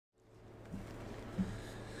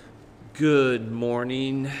Good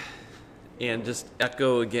morning, and just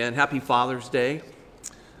echo again, happy Father's Day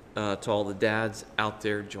to all the dads out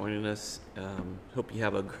there joining us. Hope you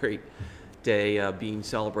have a great day being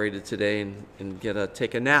celebrated today and get to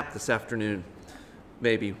take a nap this afternoon,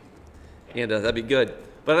 maybe, and that'd be good.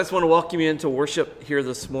 But I just want to welcome you into worship here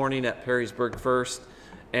this morning at Perrysburg First,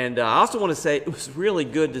 and I also want to say it was really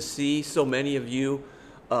good to see so many of you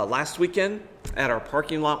last weekend at our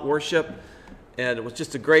parking lot worship. And it was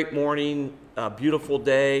just a great morning, a beautiful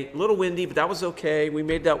day, a little windy, but that was okay. We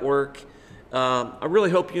made that work. I really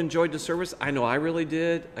hope you enjoyed the service. I know I really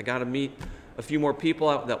did. I got to meet a few more people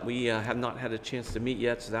out that we have not had a chance to meet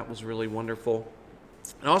yet, so that was really wonderful.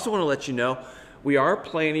 I also want to let you know, we are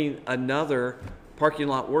planning another parking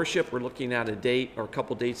lot worship. We're looking at a date or a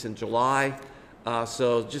couple dates in July.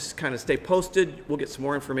 So just kind of stay posted. We'll get some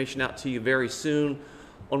more information out to you very soon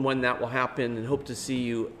on when that will happen, and hope to see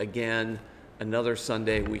you again another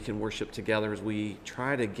Sunday we can worship together as we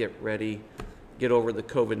try to get ready, get over the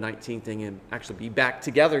COVID-19 thing, and actually be back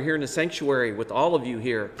together here in the sanctuary with all of you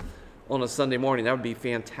here on a Sunday morning. That would be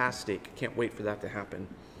fantastic. Can't wait for that to happen.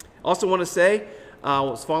 Also want to say, I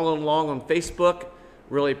was following along on Facebook.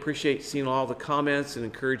 Really appreciate seeing all the comments and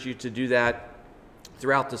encourage you to do that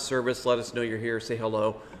throughout the service. Let us know you're here. Say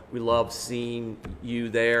hello. We love seeing you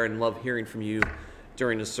there and love hearing from you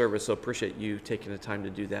during the service, so appreciate you taking the time to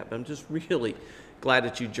do that. But I'm just really glad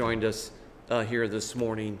that you joined us here this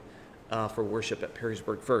morning for worship at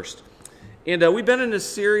Perrysburg First. And we've been in this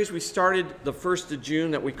series. We started the 1st of June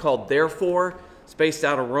that we called Therefore. It's based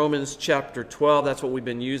out of Romans chapter 12. That's what we've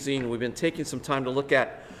been using. We've been taking some time to look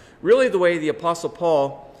at really the way the Apostle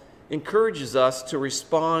Paul encourages us to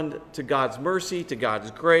respond to God's mercy, to God's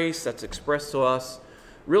grace that's expressed to us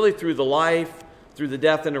really through the life, through the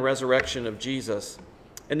death and the resurrection of Jesus.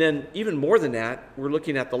 And then even more than that, we're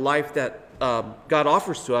looking at the life that God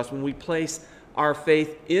offers to us when we place our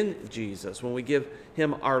faith in Jesus, when we give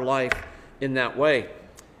him our life in that way.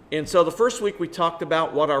 And so the first week we talked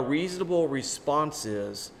about what our reasonable response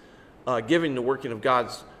is, given the working of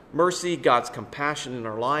God's mercy, God's compassion in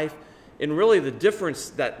our life, and really the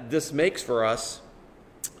difference that this makes for us,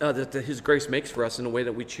 that his grace makes for us in the way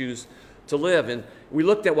that we choose to live. And we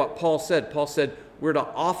looked at what Paul said. Paul said we're to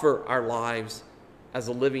offer our lives as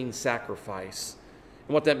a living sacrifice.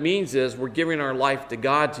 And what that means is we're giving our life to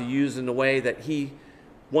God to use in the way that he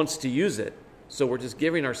wants to use it. So we're just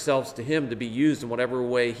giving ourselves to him to be used in whatever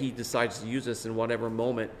way he decides to use us in whatever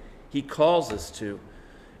moment he calls us to.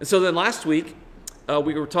 And so then last week,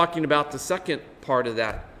 we were talking about the second part of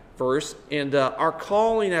that verse, and our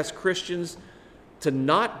calling as Christians to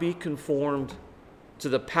not be conformed to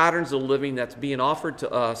the patterns of living that's being offered to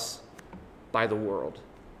us by the world.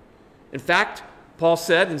 In fact, Paul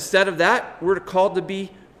said, instead of that, we're called to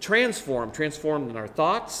be transformed in our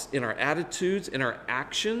thoughts, in our attitudes, in our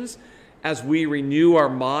actions, as we renew our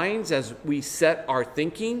minds, as we set our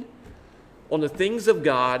thinking on the things of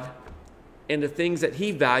God and the things that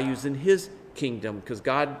he values in his kingdom. Because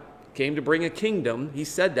God came to bring a kingdom. He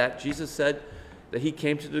said that. Jesus said that he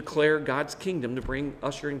came to declare God's kingdom, to bring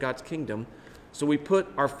usher in God's kingdom. So we put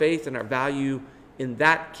our faith and our value in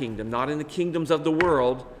that kingdom, not in the kingdoms of the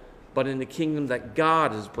world, but in the kingdom that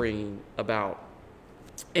God is bringing about.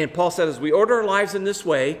 And Paul said, as we order our lives in this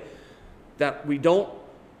way, that we don't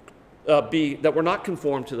that we're not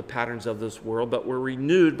conformed to the patterns of this world, but we're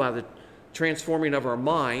renewed by the transforming of our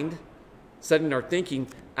mind, setting our thinking.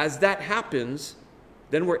 As that happens,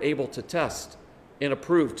 then we're able to test and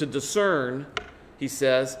approve, to discern, he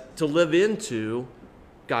says, to live into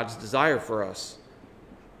God's desire for us.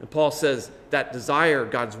 And Paul says that desire,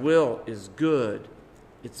 God's will, is good,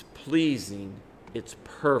 it's pleasing, it's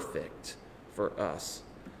perfect for us.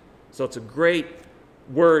 So it's a great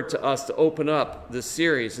word to us to open up this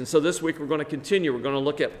series. And so this week we're going to continue. We're going to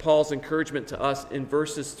look at Paul's encouragement to us in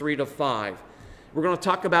verses 3 to 5. We're going to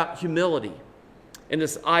talk about humility and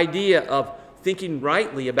this idea of thinking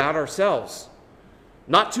rightly about ourselves.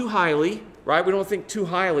 Not too highly, right? We don't think too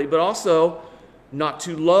highly, but also not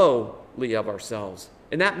too lowly of ourselves.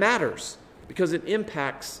 And that matters because it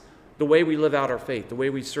impacts the way we live out our faith, the way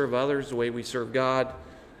we serve others, the way we serve God,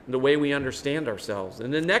 and the way we understand ourselves.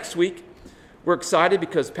 And then next week, we're excited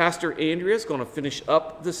because Pastor Andrea is going to finish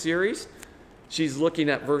up the series. She's looking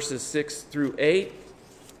at verses 6 through 8.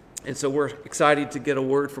 And so we're excited to get a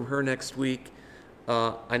word from her next week.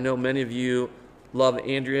 I know many of you love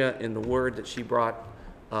Andrea and the word that she brought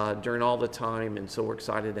during all the time. And so we're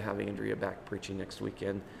excited to have Andrea back preaching next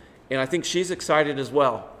weekend. And I think she's excited as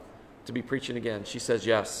well to be preaching again. She says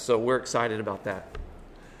yes. So we're excited about that.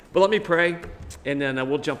 But let me pray, and then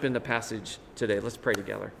we'll jump into passage today. Let's pray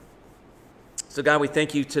together. So God, we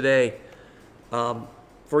thank you today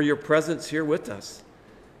for your presence here with us.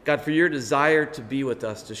 God, for your desire to be with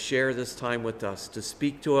us, to share this time with us, to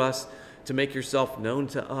speak to us, to make yourself known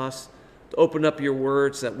to us, to open up your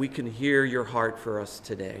words so that we can hear your heart for us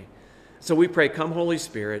today. So we pray, come Holy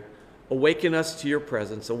Spirit, awaken us to your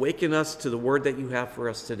presence, awaken us to the word that you have for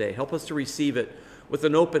us today. Help us to receive it with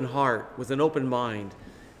an open heart, with an open mind,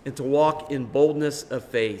 and to walk in boldness of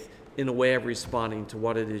faith in a way of responding to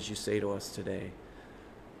what it is you say to us today.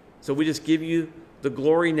 So we just give you the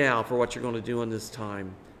glory now for what you're going to do in this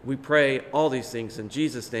time. We pray all these things in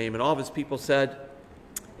Jesus' name. And all of his people said,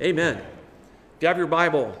 amen. If you have your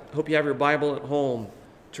Bible, I hope you have your Bible at home.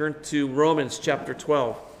 Turn to Romans chapter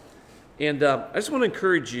 12. And I just want to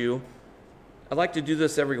encourage you. I like to do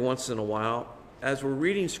this every once in a while. As we're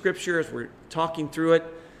reading Scripture, as we're talking through it,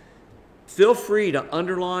 feel free to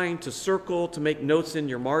underline, to circle, to make notes in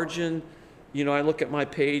your margin. You know, I look at my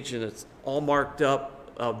page and it's all marked up.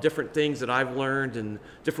 Different things that I've learned and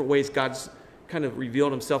different ways God's kind of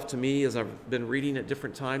revealed himself to me as I've been reading at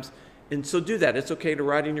different times. And so do that. It's okay to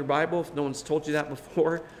write in your Bible if no one's told you that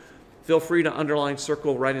before. Feel free to underline,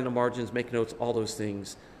 circle, write in the margins, make notes, all those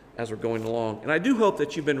things as we're going along. And I do hope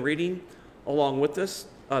that you've been reading along with us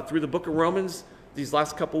through the book of Romans these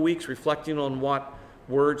last couple weeks, reflecting on what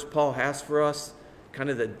words Paul has for us, kind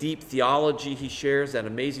of the deep theology he shares, that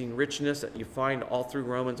amazing richness that you find all through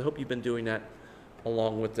Romans. I hope you've been doing that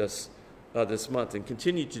along with us this month, and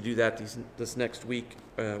continue to do that this next week,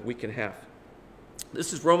 week and a half.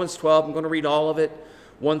 This is Romans 12. I'm going to read all of it,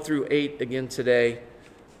 1 through 8 again today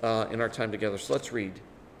in our time together. So let's read.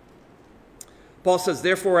 Paul says,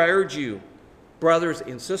 therefore I urge you, brothers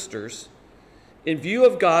and sisters, in view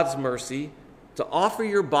of God's mercy, to offer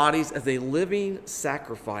your bodies as a living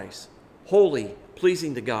sacrifice, holy,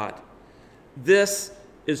 pleasing to God. This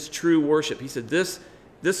is true worship. He said, this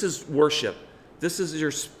is worship. This is your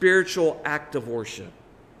spiritual act of worship.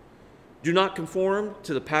 Do not conform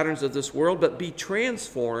to the patterns of this world, but be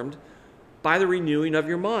transformed by the renewing of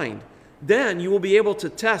your mind. Then you will be able to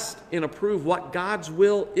test and approve what God's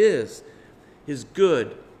will is, his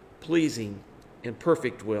good, pleasing, and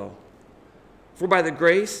perfect will. For by the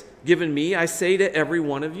grace given me, I say to every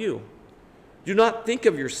one of you, do not think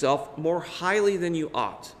of yourself more highly than you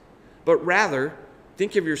ought, but rather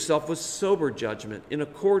think of yourself with sober judgment in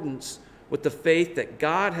accordance with the faith that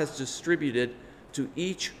God has distributed to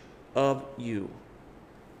each of you.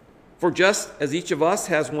 For just as each of us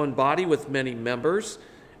has one body with many members,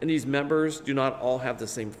 and these members do not all have the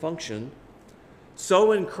same function,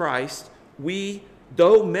 so in Christ we,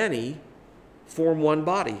 though many, form one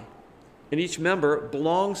body, and each member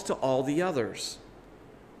belongs to all the others.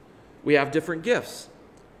 We have different gifts,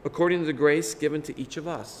 according to the grace given to each of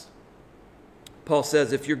us. Paul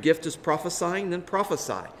says, if your gift is prophesying, then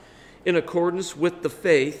prophesy in accordance with the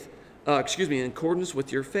faith, in accordance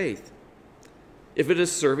with your faith. If it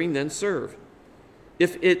is serving, then serve.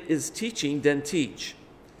 If it is teaching, then teach.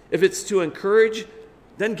 If it's to encourage,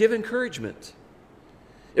 then give encouragement.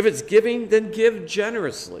 If it's giving, then give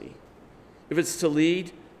generously. If it's to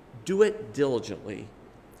lead, do it diligently.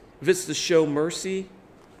 If it's to show mercy,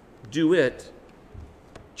 do it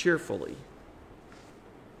cheerfully.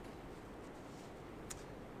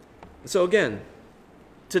 So again,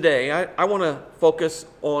 today I want to focus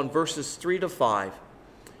on verses 3 to 5.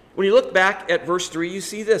 When you look back at verse 3, you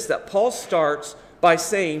see this, that Paul starts by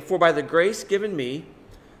saying, for by the grace given me,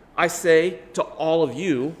 I say to all of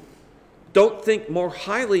you, don't think more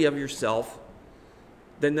highly of yourself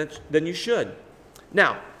than you should.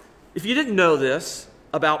 Now, if you didn't know this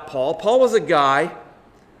about Paul, Paul was a guy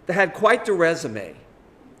that had quite the resume.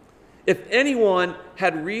 If anyone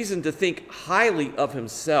had reason to think highly of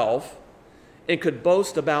himself and could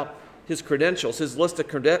boast about his credentials, his list of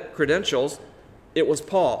credentials, it was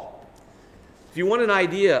Paul. If you want an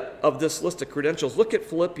idea of this list of credentials, look at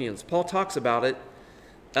Philippians. Paul talks about it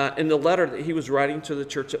in the letter that he was writing to the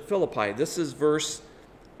church at Philippi. This is verse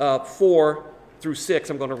 4 through 6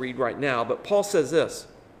 I'm going to read right now. But Paul says this.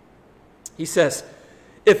 He says,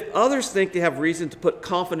 if others think they have reason to put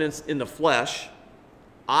confidence in the flesh,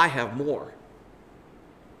 I have more.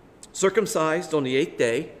 Circumcised on the 8th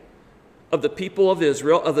day, of the people of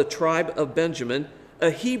Israel, of the tribe of Benjamin,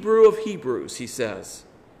 a Hebrew of Hebrews, he says.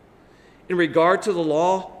 In regard to the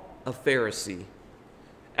law, a Pharisee.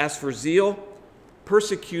 As for zeal,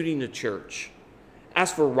 persecuting the church.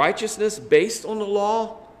 As for righteousness based on the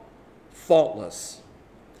law, faultless.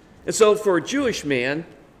 And so for a Jewish man,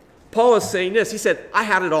 Paul is saying this. He said, I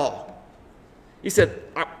had it all. He said,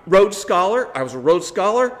 I was a Rhodes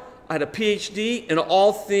Scholar. I had a PhD in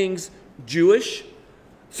all things Jewish,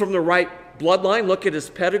 from the right bloodline. Look at his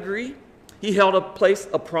pedigree. He held a place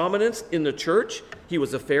of prominence in the church. He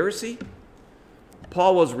was a Pharisee.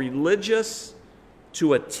 Paul was religious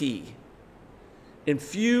to a T. And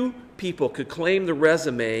few people could claim the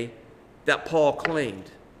resume that Paul claimed.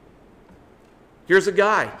 Here's a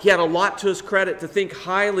guy. He had a lot to his credit to think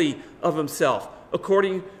highly of himself,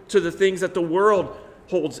 according to the things that the world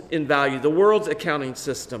holds in value, the world's accounting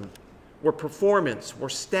system, where performance, where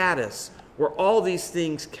status, where all these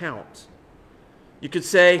things count. You could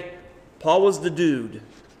say Paul was the dude,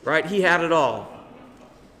 right? He had it all.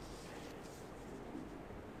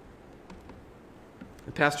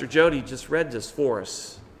 And Pastor Jody just read this for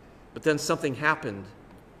us. But then something happened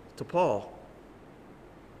to Paul.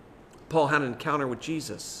 Paul had an encounter with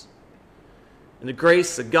Jesus. And the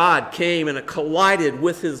grace of God came and it collided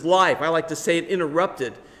with his life. I like to say it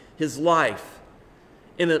interrupted his life.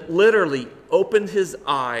 And it literally opened his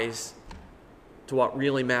eyes to what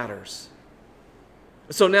really matters.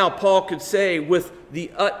 So now Paul could say with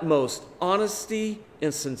the utmost honesty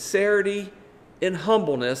and sincerity and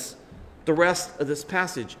humbleness the rest of this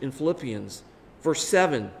passage in Philippians, verse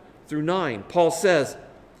 7 through 9. Paul says,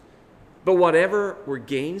 "But whatever were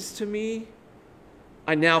gains to me,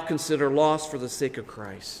 I now consider loss for the sake of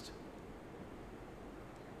Christ.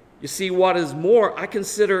 You see, what is more, I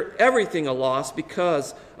consider everything a loss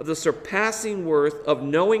because of the surpassing worth of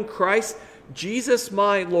knowing Christ, Jesus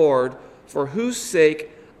my Lord, for whose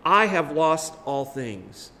sake I have lost all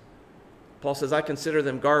things." Paul says, I consider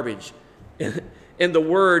them garbage. And the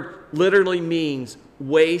word literally means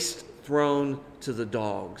waste thrown to the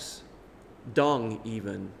dogs. Dung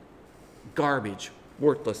even. Garbage.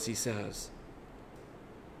 Worthless, he says.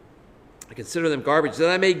 I consider them garbage, that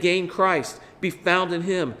I may gain Christ, be found in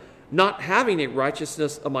him, not having a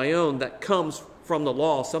righteousness of my own that comes from the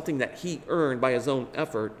law, something that he earned by his own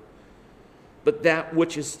effort, but that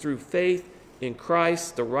which is through faith in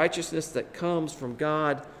Christ, the righteousness that comes from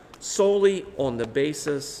God solely on the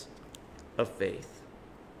basis of faith.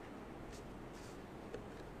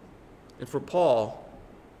 And for Paul,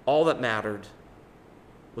 all that mattered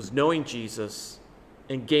was knowing Jesus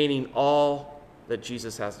and gaining all that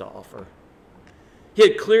Jesus has to offer. He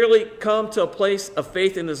had clearly come to a place of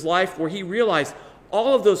faith in his life where he realized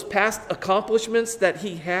all of those past accomplishments that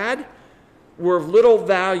he had were of little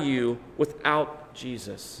value without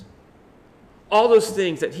Jesus. All those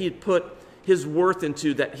things that he had put his worth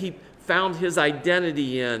into, that he found his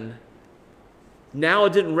identity in, now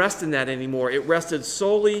it didn't rest in that anymore. It rested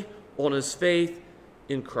solely on his faith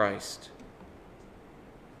in Christ.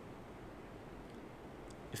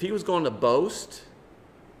 If he was going to boast,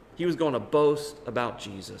 he was going to boast about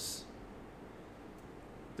Jesus.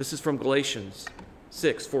 This is from Galatians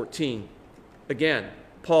 6:14. Again,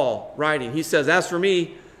 Paul writing, he says, "As for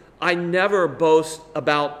me, I never boast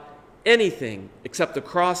about anything except the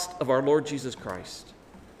cross of our Lord Jesus Christ.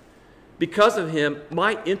 Because of him,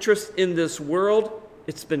 my interest in this world,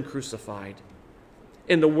 it's been crucified.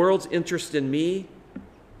 And the world's interest in me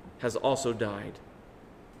has also died."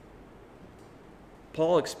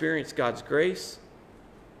 Paul experienced God's grace,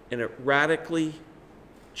 and it radically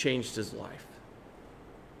changed his life.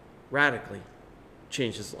 Radically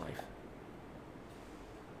changed his life.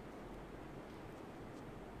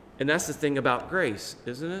 And that's the thing about grace,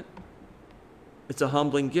 isn't it? It's a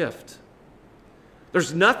humbling gift.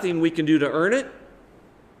 There's nothing we can do to earn it.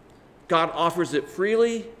 God offers it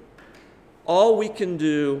freely. All we can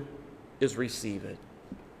do is receive it.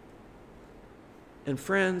 And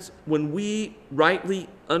friends, when we rightly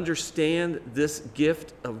understand this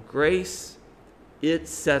gift of grace, it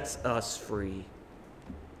sets us free.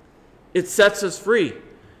 It sets us free.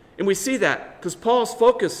 And we see that because Paul's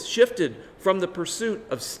focus shifted from the pursuit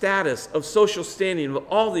of status, of social standing, of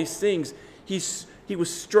all these things he was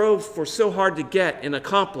strove for so hard to get and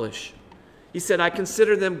accomplish. He said, I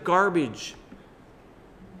consider them garbage.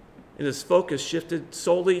 And his focus shifted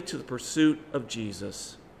solely to the pursuit of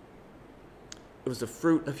Jesus. It was the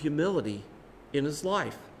fruit of humility in his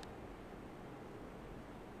life.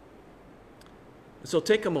 So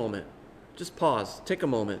take a moment. Just pause. Take a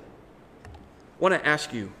moment. I want to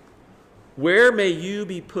ask you, where may you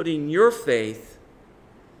be putting your faith,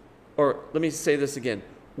 or let me say this again,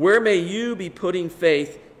 where may you be putting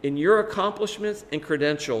faith in your accomplishments and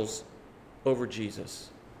credentials over Jesus?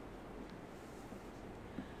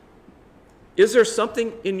 Is there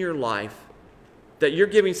something in your life that you're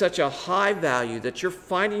giving such a high value, that you're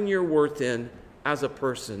finding your worth in as a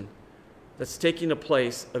person, that's taking the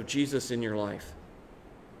place of Jesus in your life?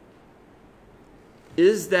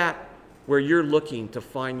 Is that where you're looking to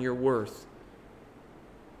find your worth,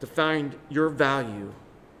 to find your value,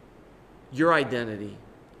 your identity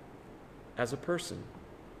as a person?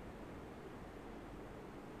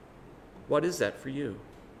 What is that for you?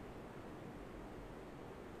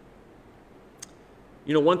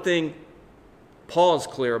 You know, one thing Paul is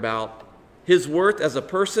clear about, his worth as a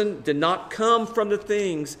person did not come from the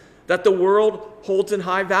things that the world holds in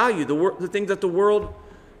high value, the things that the world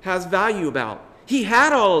has value about. He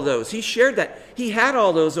had all of those. He shared that. He had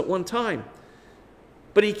all those at one time.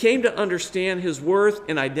 But he came to understand his worth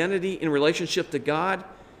and identity in relationship to God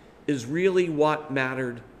is really what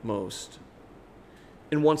mattered most.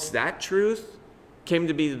 And once that truth came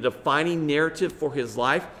to be the defining narrative for his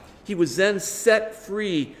life, he was then set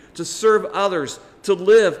free to serve others, to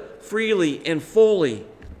live freely and fully.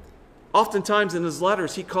 Oftentimes in his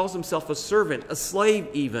letters, he calls himself a servant, a slave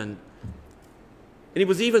even. And he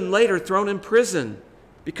was even later thrown in prison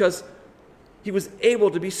because he was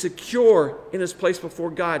able to be secure in his place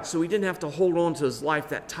before God, so he didn't have to hold on to his life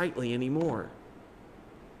that tightly anymore.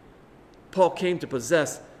 Paul came to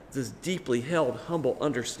possess this deeply held, humble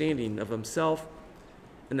understanding of himself,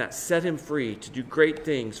 and that set him free to do great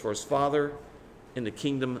things for his Father in the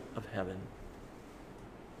kingdom of heaven.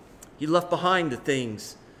 He left behind the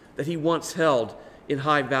things that he once held in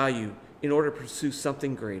high value in order to pursue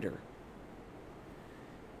something greater.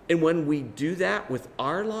 And when we do that with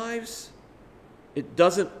our lives, it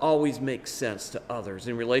doesn't always make sense to others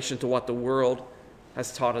in relation to what the world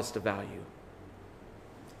has taught us to value.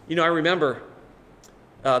 You know, I remember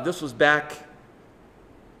this was back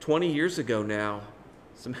 20 years ago now.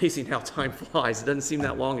 It's amazing how time flies. It doesn't seem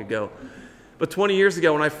that long ago. But 20 years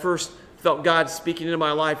ago, when I first felt God speaking into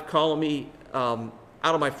my life, calling me out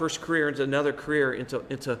of my first career into another career,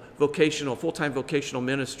 into vocational, full-time vocational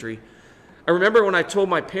ministry, I remember when I told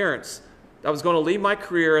my parents I was going to leave my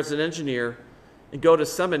career as an engineer and go to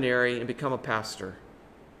seminary and become a pastor.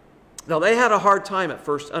 Now, they had a hard time at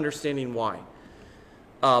first understanding why.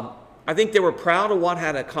 I think they were proud of what I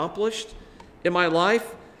had accomplished in my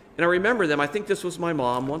life. And I remember them. I think this was my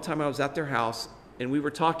mom. One time I was at their house, and we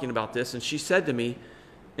were talking about this, and she said to me,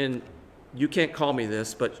 and you can't call me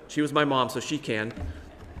this, but she was my mom, so she can.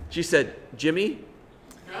 She said, "Jimmy,"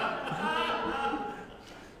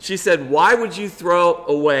 she said, "why would you throw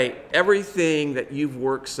away everything that you've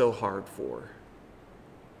worked so hard for?"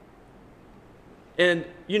 And,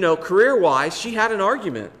 you know, career-wise, she had an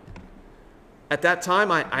argument. At that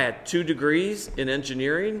time, I had 2 degrees in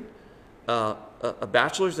engineering, a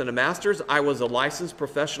bachelor's and a master's. I was a licensed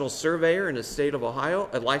professional surveyor in the state of Ohio,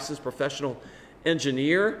 a licensed professional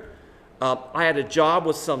engineer. I had a job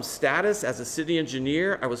with some status as a city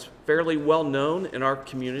engineer. I was fairly well known in our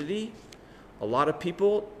community. A lot of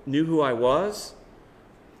people knew who I was.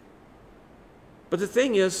 But the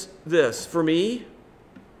thing is this, for me,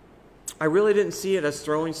 I really didn't see it as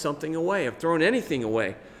throwing something away, of throwing anything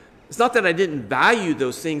away. It's not that I didn't value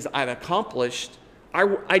those things I'd accomplished.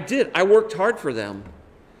 I did. I worked hard for them.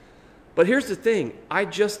 But here's the thing. I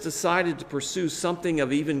just decided to pursue something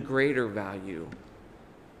of even greater value.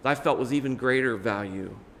 I felt was even greater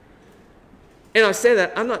value. And I say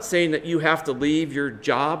that, I'm not saying that you have to leave your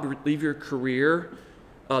job, leave your career.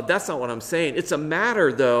 That's not what I'm saying. It's a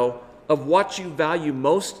matter, though, of what you value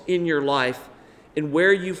most in your life and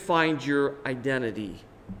where you find your identity,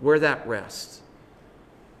 where that rests.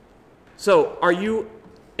 So, are you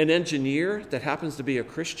an engineer that happens to be a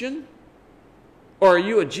Christian? Or are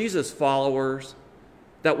you a Jesus follower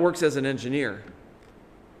that works as an engineer?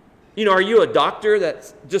 You know, are you a doctor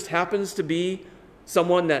that just happens to be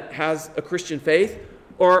someone that has a Christian faith?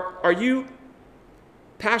 Or are you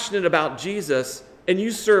passionate about Jesus and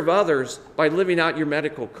you serve others by living out your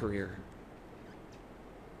medical career?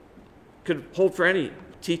 Could hold for any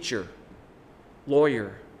teacher,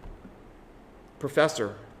 lawyer,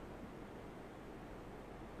 professor.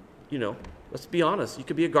 You know, let's be honest, you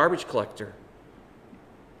could be a garbage collector.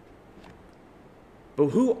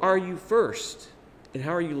 But who are you first? And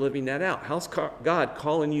how are you living that out? How's God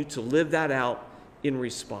calling you to live that out in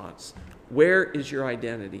response? Where is your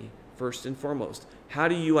identity, first and foremost? How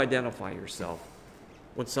do you identify yourself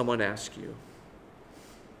when someone asks you?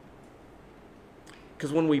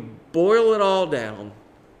 Because when we boil it all down,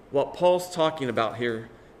 what Paul's talking about here,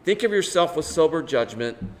 think of yourself with sober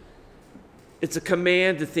judgment. It's a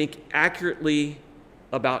command to think accurately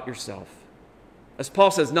about yourself. As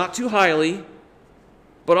Paul says, not too highly,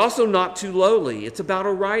 but also not too lowly. It's about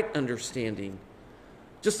a right understanding.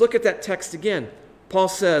 Just look at that text again. Paul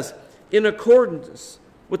says, in accordance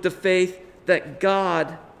with the faith that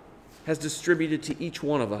God has distributed to each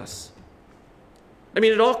one of us. I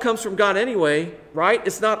mean, it all comes from God anyway, right?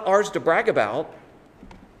 It's not ours to brag about.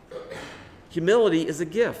 Humility is a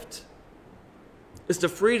gift. It's the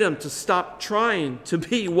freedom to stop trying to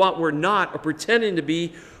be what we're not or pretending to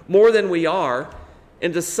be more than we are,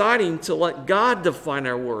 and deciding to let God define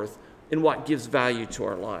our worth and what gives value to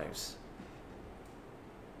our lives.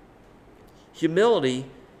 Humility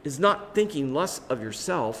is not thinking less of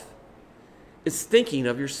yourself, it's thinking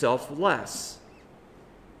of yourself less.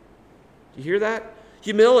 Do you hear that?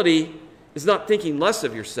 Humility is not thinking less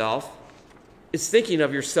of yourself, it's thinking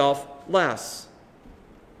of yourself less.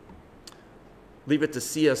 Leave it to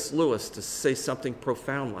C.S. Lewis to say something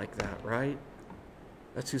profound like that, right?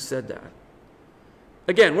 That's who said that.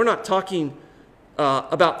 Again, we're not talking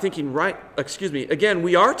about thinking right, again,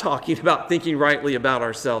 we are talking about thinking rightly about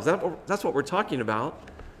ourselves. That's what we're talking about.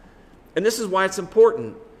 And this is why it's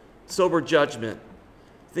important. Sober judgment,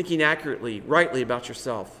 thinking accurately, rightly about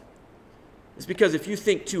yourself. It's because if you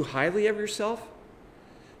think too highly of yourself,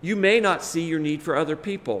 you may not see your need for other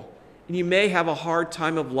people, and you may have a hard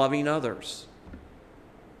time of loving others.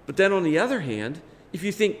 But then on the other hand, if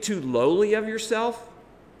you think too lowly of yourself,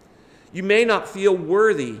 you may not feel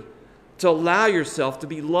worthy to allow yourself to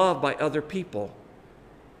be loved by other people.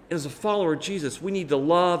 And as a follower of Jesus, we need to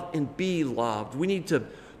love and be loved. We need to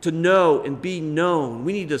know and be known.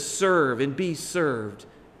 We need to serve and be served.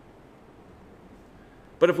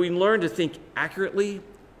 But if we learn to think accurately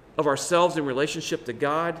of ourselves in relationship to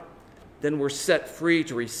God, then we're set free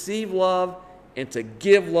to receive love and to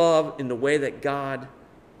give love in the way that God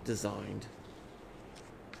designed.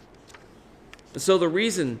 And so the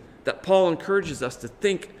reason that Paul encourages us to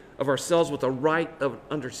think of ourselves with a right of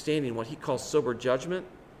understanding, what he calls sober judgment,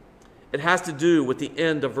 it has to do with the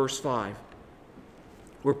end of verse 5,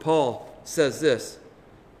 where Paul says this.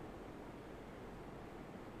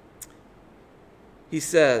 He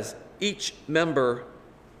says, each member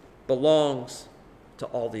belongs to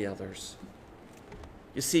all the others.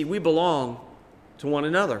 You see, we belong to one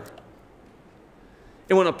another.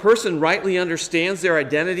 And when a person rightly understands their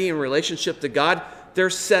identity in relationship to God, they're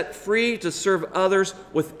set free to serve others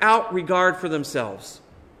without regard for themselves.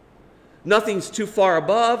 Nothing's too far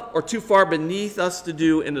above or too far beneath us to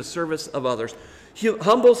do in the service of others.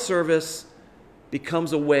 Humble service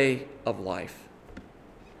becomes a way of life.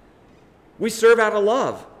 We serve out of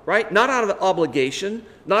love, right? Not out of obligation,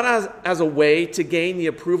 not as a way to gain the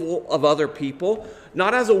approval of other people,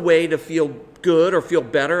 not as a way to feel good or feel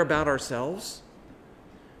better about ourselves,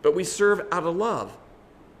 but we serve out of love.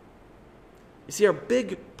 You see, our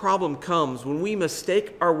big problem comes when we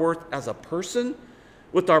mistake our worth as a person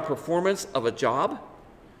with our performance of a job,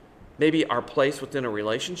 maybe our place within a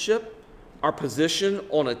relationship, our position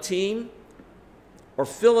on a team, or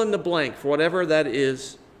fill in the blank for whatever that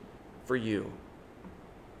is for you.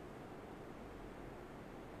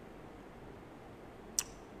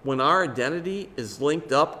 When our identity is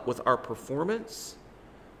linked up with our performance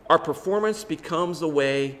becomes a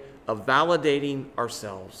way of validating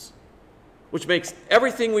ourselves, which makes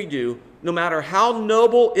everything we do, no matter how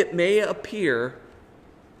noble it may appear,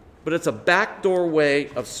 but it's a backdoor way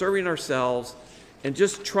of serving ourselves and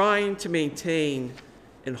just trying to maintain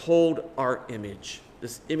and hold our image,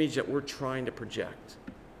 this image that we're trying to project.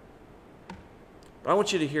 But I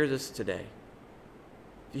want you to hear this today.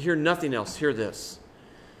 If you hear nothing else, hear this.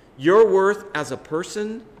 Your worth as a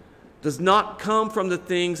person does not come from the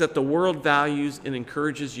things that the world values and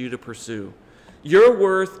encourages you to pursue. Your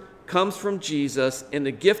worth comes from Jesus and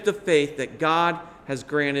the gift of faith that God has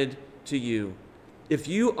granted to you. If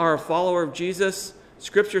you are a follower of Jesus,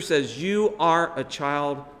 Scripture says you are a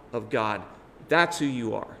child of God. That's who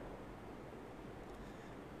you are.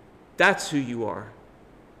 That's who you are.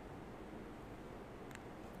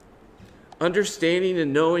 Understanding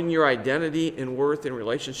and knowing your identity and worth in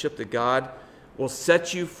relationship to God will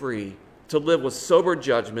set you free to live with sober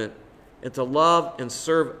judgment and to love and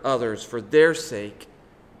serve others for their sake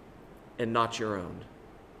and not your own.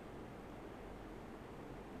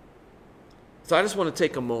 So I just want to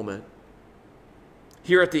take a moment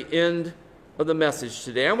here at the end of the message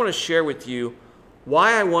today. I want to share with you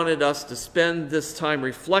why I wanted us to spend this time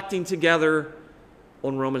reflecting together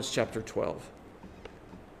on Romans chapter 12.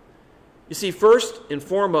 You see, first and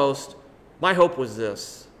foremost, my hope was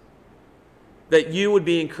this, that you would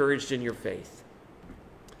be encouraged in your faith.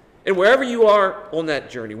 And wherever you are on that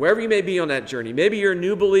journey, wherever you may be on that journey, maybe you're a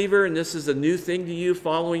new believer and this is a new thing to you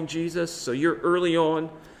following Jesus, so you're early on.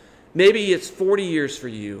 Maybe it's 40 years for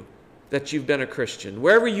you that you've been a Christian.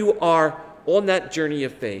 Wherever you are on that journey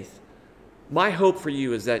of faith, my hope for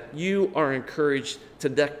you is that you are encouraged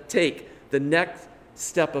to take the next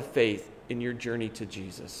step of faith in your journey to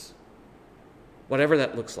Jesus. Whatever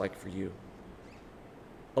that looks like for you.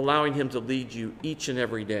 Allowing Him to lead you each and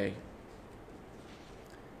every day.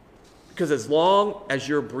 Because as long as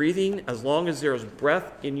you're breathing, as long as there's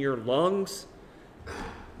breath in your lungs,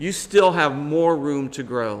 you still have more room to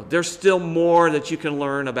grow. There's still more that you can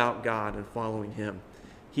learn about God and following Him.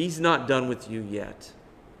 He's not done with you yet.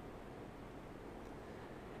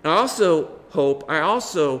 I also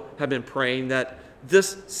have been praying that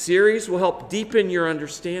this series will help deepen your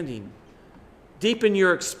understanding, deepen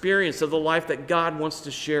your experience of the life that God wants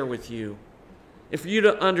to share with you, and for you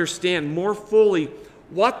to understand more fully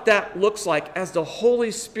what that looks like as the Holy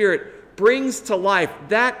Spirit brings to life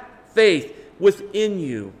that faith within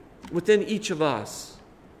you, within each of us.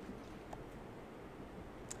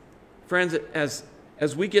 Friends, as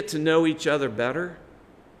we get to know each other better,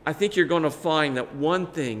 I think you're going to find that one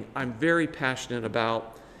thing I'm very passionate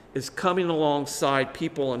about is coming alongside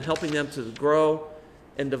people and helping them to grow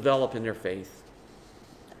and develop in their faith.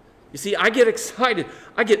 You see, I get excited.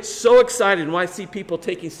 I get so excited when I see people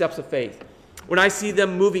taking steps of faith, when I see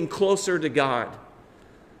them moving closer to God,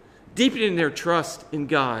 deepening their trust in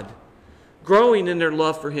God, growing in their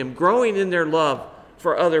love for Him, growing in their love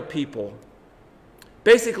for other people.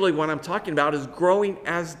 Basically, what I'm talking about is growing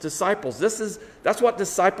as disciples. That's what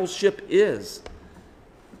discipleship is.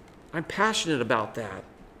 I'm passionate about that.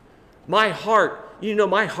 My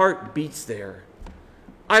heart beats there.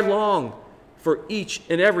 I long for each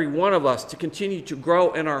and every one of us to continue to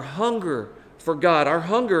grow in our hunger for God, our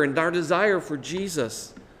hunger and our desire for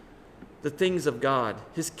Jesus, the things of God,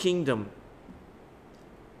 His kingdom.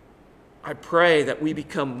 I pray that we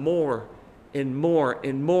become more and more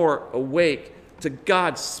and more awake to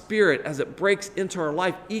God's Spirit as it breaks into our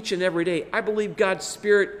life each and every day. I believe God's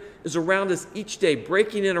Spirit is around us each day,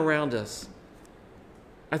 breaking in around us.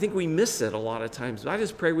 I think we miss it a lot of times, but I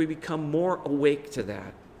just pray we become more awake to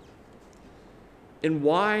that. And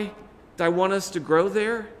why do I want us to grow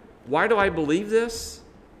there? Why do I believe this?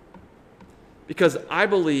 Because I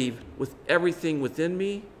believe with everything within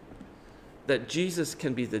me that Jesus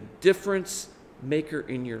can be the difference maker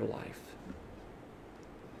in your life.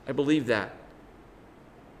 I believe that.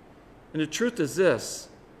 And the truth is this: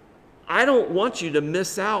 I don't want you to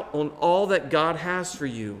miss out on all that God has for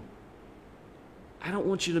you. I don't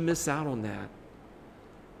want you to miss out on that.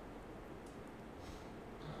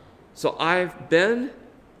 So I've been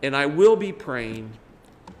and I will be praying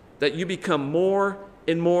that you become more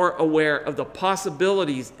and more aware of the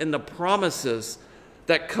possibilities and the promises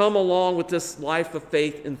that come along with this life of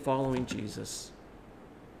faith in following Jesus.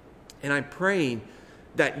 And I'm praying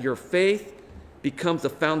that your faith becomes the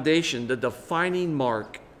foundation, the defining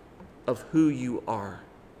mark of who you are,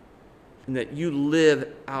 and that you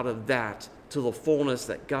live out of that to the fullness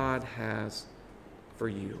that God has for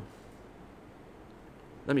you.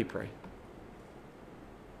 Let me pray.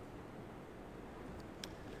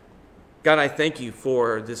 God, I thank you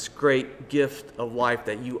for this great gift of life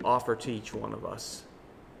that you offer to each one of us.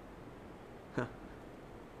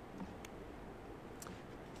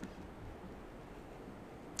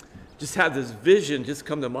 Just have this vision just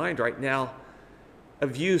come to mind right now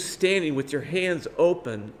of you standing with your hands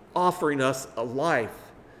open, offering us a life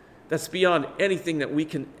that's beyond anything that we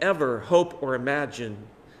can ever hope or imagine.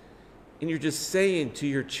 And you're just saying to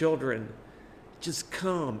your children, just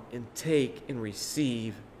come and take and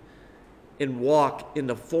receive and walk in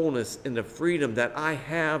the fullness and the freedom that I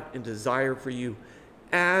have and desire for you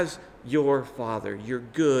as your Father, your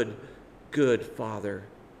good, good Father.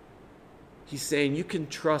 He's saying, you can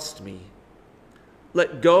trust me.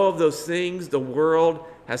 Let go of those things the world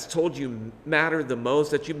has told you matter the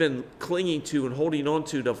most, that you've been clinging to and holding on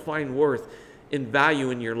to find worth and value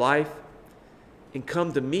in your life, and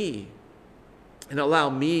come to me and allow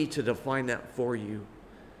me to define that for you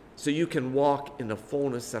so you can walk in the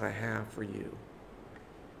fullness that I have for you.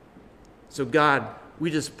 So God,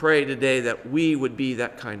 we just pray today that we would be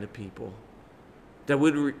that kind of people, that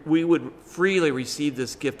we would freely receive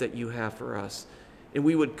this gift that you have for us, and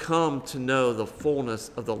we would come to know the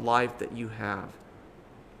fullness of the life that you have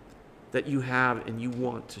and you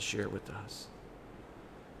want to share with us.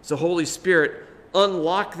 So Holy Spirit,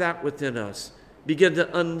 unlock that within us. Begin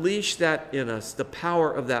to unleash that in us, the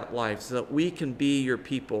power of that life, so that we can be your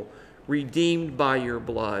people, redeemed by your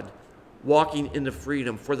blood, walking in the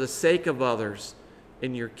freedom for the sake of others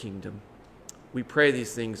in your kingdom. We pray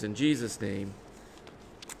these things in Jesus' name.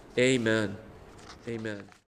 Amen. Amen.